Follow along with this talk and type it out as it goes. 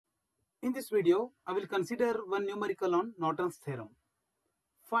In this video, I will consider one numerical on Norton's theorem.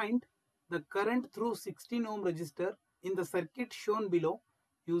 Find the current through 16 ohm resistor in the circuit shown below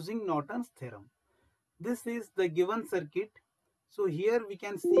using Norton's theorem. This is the given circuit. So here we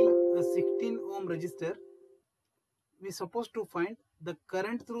can see a 16 ohm resistor. We are supposed to find the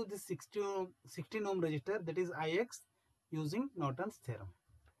current through this 16 ohm resistor, that is Ix, using Norton's theorem.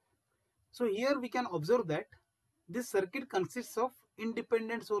 So here we can observe that this circuit consists of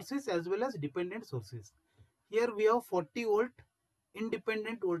independent sources as well as dependent sources. Here we have 40 volt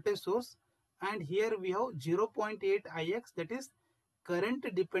independent voltage source, and here we have 0.8 Ix, that is current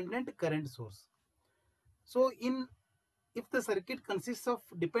dependent current source. So if the circuit consists of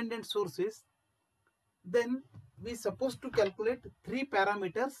dependent sources, then we supposed to calculate three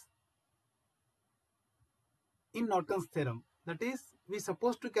parameters in Norton's theorem. That is, we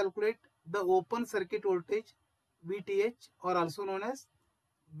supposed to calculate the open circuit voltage VTH, or also known as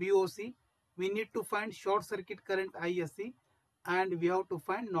VOC. We need to find short circuit current ISC, and we have to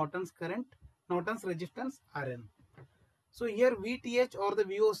find Norton's resistance RN. So here VTH or the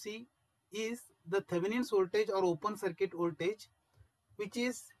VOC is the Thevenin's voltage or open circuit voltage, which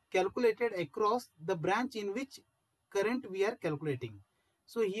is calculated across the branch in which current we are calculating.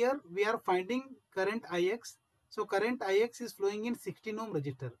 So here we are finding current Ix. So current Ix is flowing in 16 ohm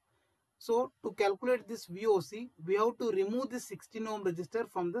resistor. So to calculate this VOC, we have to remove this 16 ohm resistor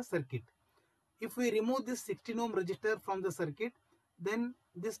from the circuit. If we remove this 16 ohm resistor from the circuit, then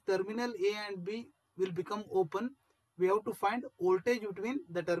this terminal A and B will become open. We have to find voltage between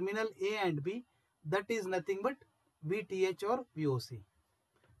the terminal A and B, that is nothing but VTH or VOC.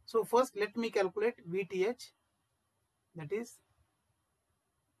 So first let me calculate VTH, that is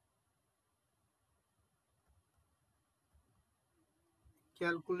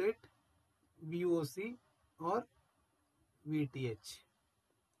calculate VOC or VTH.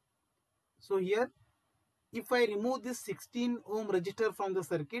 So here, if I remove this 16 ohm resistor from the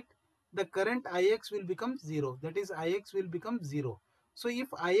circuit, the current Ix will become 0, that is Ix will become 0. So if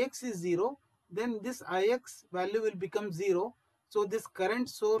Ix is 0, then this Ix value will become 0. So this current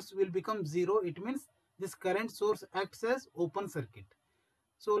source will become 0. It means this current source acts as open circuit.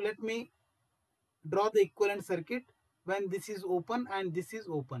 So let me draw the equivalent circuit when this is open and this is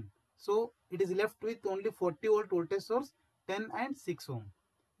open. So it is left with only 40 volt voltage source, 10 and 6 ohm.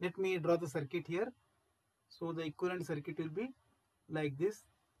 Let me draw the circuit here. So the equivalent circuit will be like this,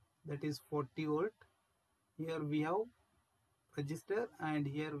 that is 40 volt. Here we have resistor, and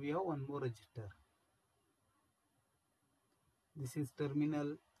here we have one more resistor. This is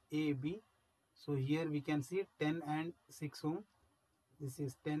terminal A, B. So here we can see 10 and 6 ohm. This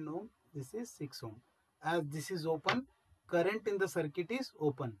is 10 ohm, this is 6 ohm. As this is open, current in the circuit is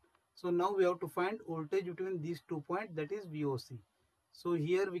open. So now we have to find voltage between these 2 points, that is VOC. So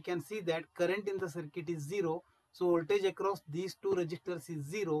here we can see that current in the circuit is 0. So voltage across these two resistors is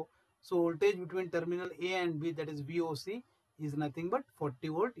 0. So voltage between terminal A and B, that is VOC, is nothing but 40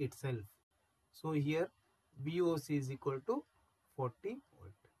 volt itself. So here VOC is equal to 40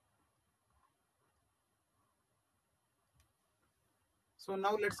 volt. So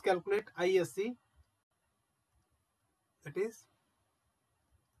now let's calculate ISC, that is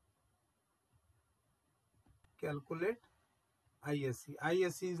calculate ISC.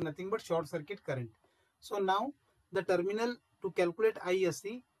 ISC is nothing but short circuit current. So now the terminal, to calculate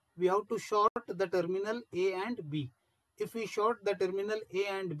ISC, we have to short the terminal A and B. If we short the terminal A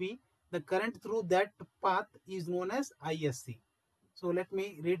and B, the current through that path is known as ISC. So let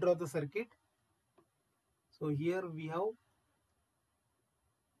me redraw the circuit. So here we have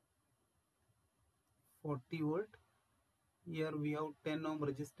 40 volt. Here we have 10 ohm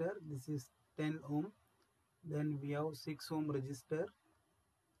resistor. This is 10 ohm. Then we have 6 ohm resistor,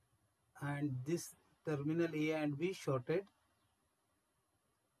 and this terminal A and B shorted.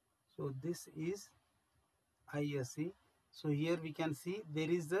 So this is ISC. So here we can see there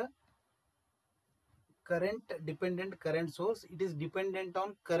is a current dependent current source. It is dependent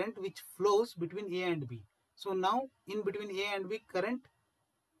on current which flows between A and B. So now in between A and B, current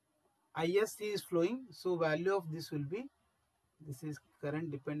ISC is flowing. So value of this will be, this is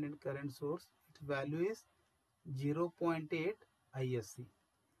current dependent current source. Its value is 0.8 ISC.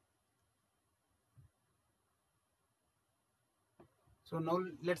 So now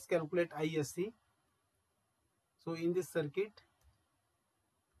let's calculate ISC. So in this circuit,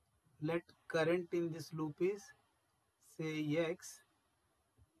 let current in this loop is say X,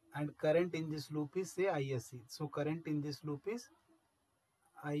 and current in this loop is say ISC. So current in this loop is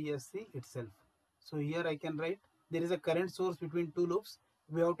ISC itself. So here I can write, there is a current source between two loops.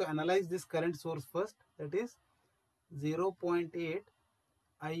 We have to analyze this current source first, that is 0.8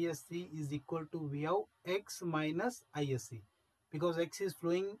 ISC is equal to we have X minus ISC, because X is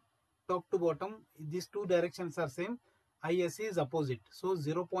flowing top to bottom. These two directions are same. ISC is opposite. So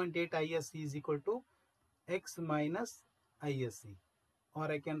 0.8 ISC is equal to X minus ISC,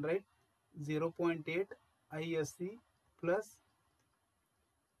 or I can write 0.8 ISC plus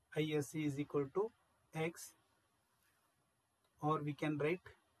ISC is equal to X, or we can write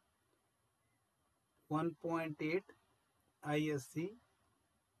 1.8 ISC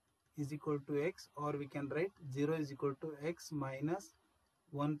is equal to X, or we can write 0 is equal to X minus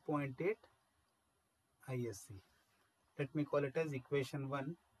 1.8 ISC. Let me call it as equation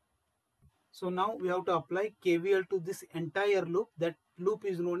 1. So now we have to apply KVL to this entire loop. That loop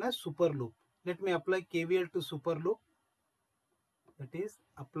is known as super loop. Let me apply KVL to super loop. That is,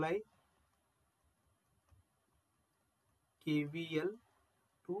 apply KVL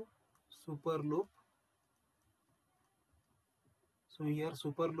to super loop. So here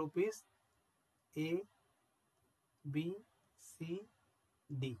super loop is A, B, C,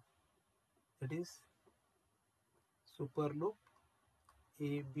 D. That is super loop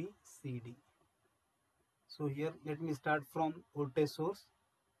A, B, C, D. So here let me start from voltage source.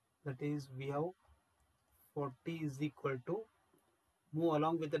 That is, we have 40 is equal to, move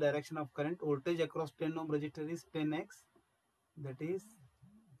along with the direction of current. Voltage across 10 ohm resistor is 10x. That is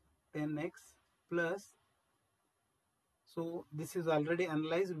 10x plus. So this is already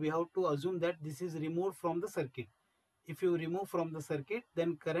analyzed. We have to assume that this is removed from the circuit. If you remove from the circuit,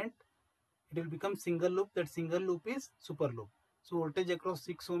 then current, it will become single loop. That single loop is super loop. So voltage across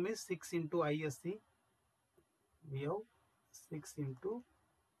 6 ohm is 6 into ISC. We have 6 into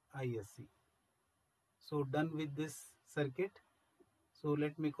ISC. So done with this circuit. So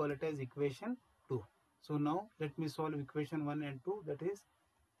let me call it as equation 2. So now let me solve equation 1 and 2. That is,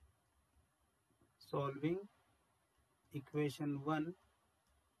 solving equation 1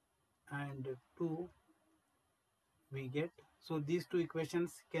 and 2, we get, so these two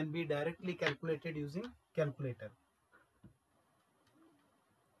equations can be directly calculated using calculator.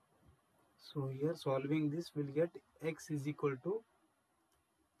 So here solving this, will get X is equal to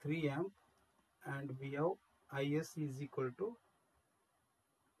 3 amp and we have IS is equal to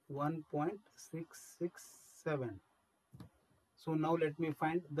 1.667. So now let me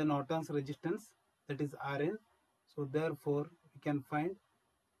find the Norton's resistance, that is Rn. So therefore we can find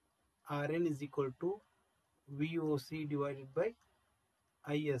Rn is equal to VOC divided by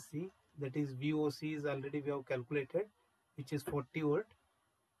ISC. That is, VOC is already we have calculated, which is 40 volt.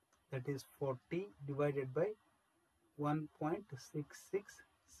 That is 40 divided by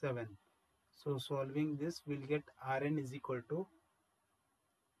 1.667. So solving this, we'll get Rn is equal to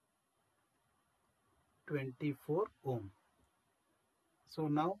 24 ohm. So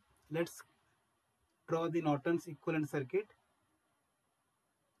now let's draw the Norton's equivalent circuit.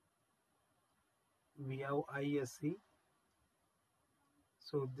 We have ISC.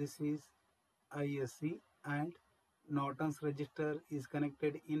 So this is ISC and Norton's resistor is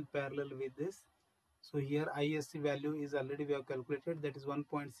connected in parallel with this. So here ISC value is already we have calculated, that is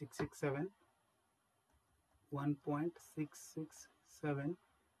 1.667, 1.667,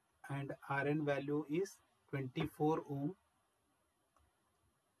 and Rn value is 24 ohm.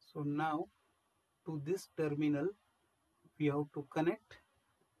 So now to this terminal we have to connect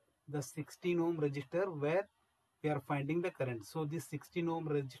the 16 ohm resistor where we are finding the current. So this 16 ohm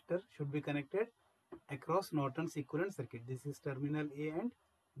resistor should be connected across Norton's equivalent circuit. This is terminal A and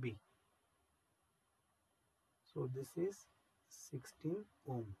B. So this is 16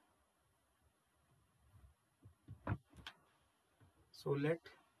 ohm. So let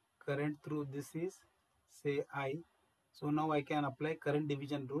current through this is, say, I. So now I can apply current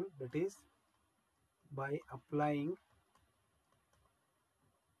division rule, that is, by applying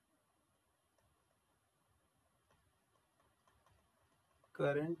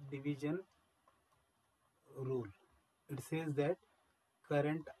current division rule. It says that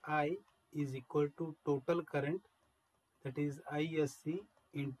current I is equal to total current, that is ISC,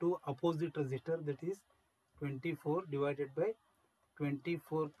 into opposite resistor, that is 24 divided by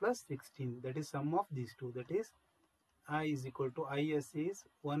 24 plus 16, that is sum of these two, that is I is equal to ISC is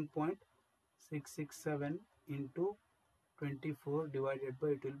 1.667 into 24 divided by,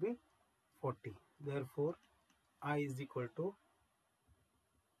 it will be 40. Therefore I is equal to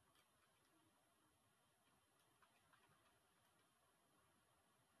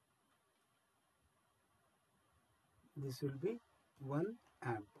this will be 1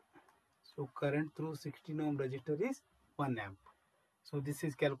 amp. So current through 16 ohm resistor is 1 amp. So this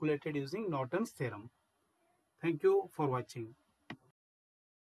is calculated using Norton's theorem. Thank you for watching.